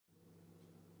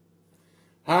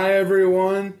Hi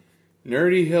everyone,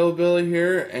 Nerdy Hillbilly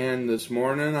here, and this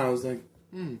morning I was like,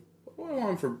 what do I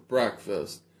want for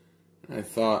breakfast? And I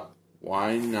thought,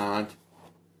 why not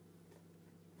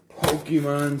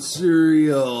Pokemon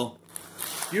cereal?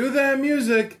 Cue that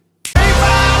music!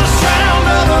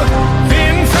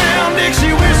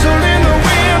 Dixie whistle in the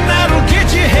wind, that'll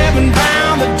get you heaven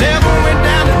bound. The devil went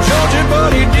down to Georgia,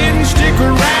 but he didn't stick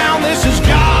around. This is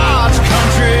God's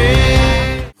country.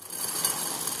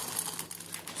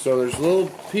 So there's little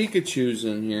Pikachus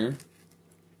in here,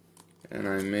 and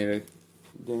I made a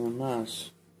damn mess.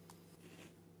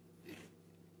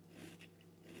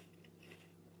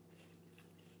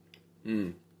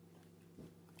 The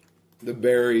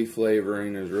berry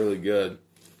flavoring is really good.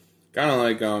 Kind of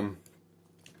like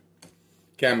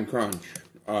Captain Crunch,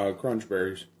 Crunch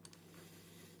Berries.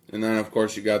 And then, of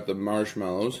course, you got the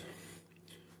marshmallows.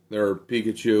 They're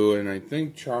Pikachu and I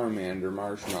think Charmander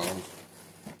marshmallows.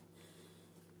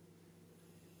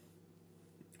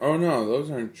 Oh no,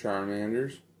 those aren't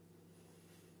Charmanders.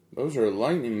 Those are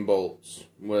lightning bolts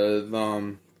with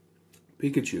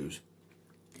Pikachus.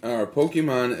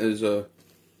 Pokemon is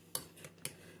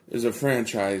a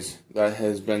franchise that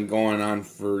has been going on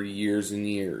for years and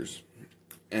years.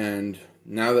 And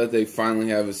now that they finally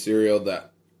have a cereal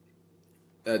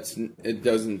it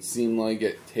doesn't seem like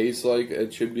it tastes like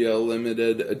it should be a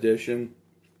limited edition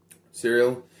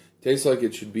cereal. It tastes like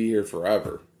it should be here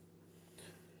forever.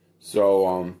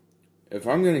 So, if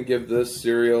I'm going to give this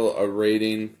cereal a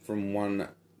rating from 1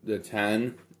 to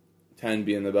 10, 10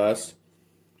 being the best,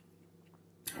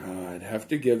 I'd have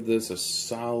to give this a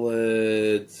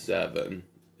solid 7.5.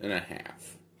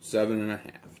 7.5.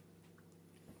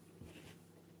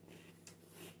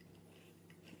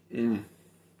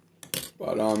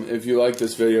 But if you like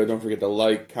this video, don't forget to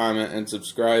like, comment, and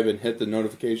subscribe, and hit the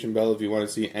notification bell if you want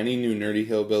to see any new Nerdy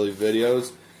Hillbilly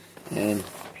videos. And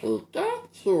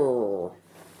Pikachu.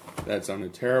 That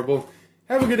sounded terrible.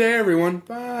 Have a good day, everyone.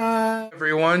 Bye.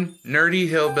 Everyone, Nerdy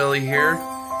Hillbilly here,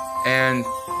 and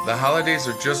the holidays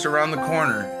are just around the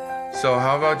corner. So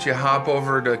how about you hop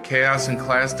over to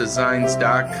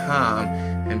chaosandclassdesigns.com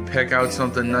and pick out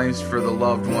something nice for the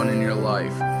loved one in your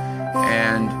life.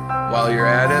 And while you're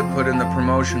at it, put in the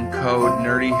promotion code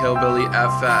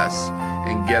NerdyHillbillyFS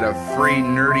and get a free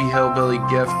Nerdy Hillbilly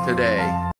gift today.